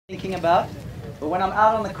thinking about. But when I'm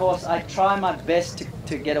out on the course, I try my best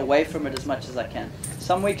to get away from it as much as I can.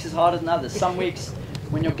 Some weeks is harder than others. Some weeks,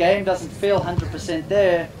 when your game doesn't feel 100%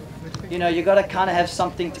 there, you know, you got to kind of have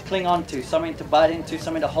something to cling on to, something to bite into,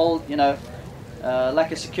 something to hold, you know,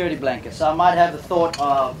 like a security blanket. So I might have the thought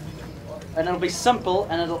of, and it'll be simple,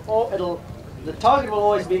 and the target will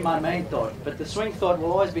always be my main thought, but the swing thought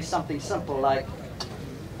will always be something simple, like,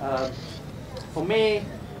 for me,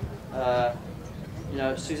 you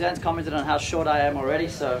know, Suzanne's commented on how short I am already,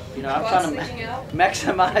 so, you know, I'm trying to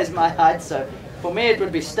maximize my height. So for me, it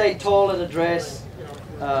would be stay tall at address,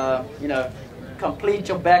 you know, complete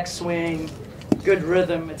your backswing, good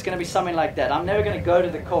rhythm. It's going to be something like that. I'm never going to go to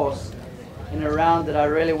the course in a round that I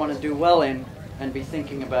really want to do well in and be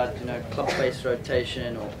thinking about, you know, club face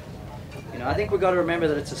rotation or, you know, I think we've got to remember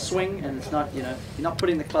that it's a swing and it's not, you know, you're not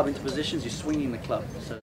putting the club into positions, you're swinging the club. So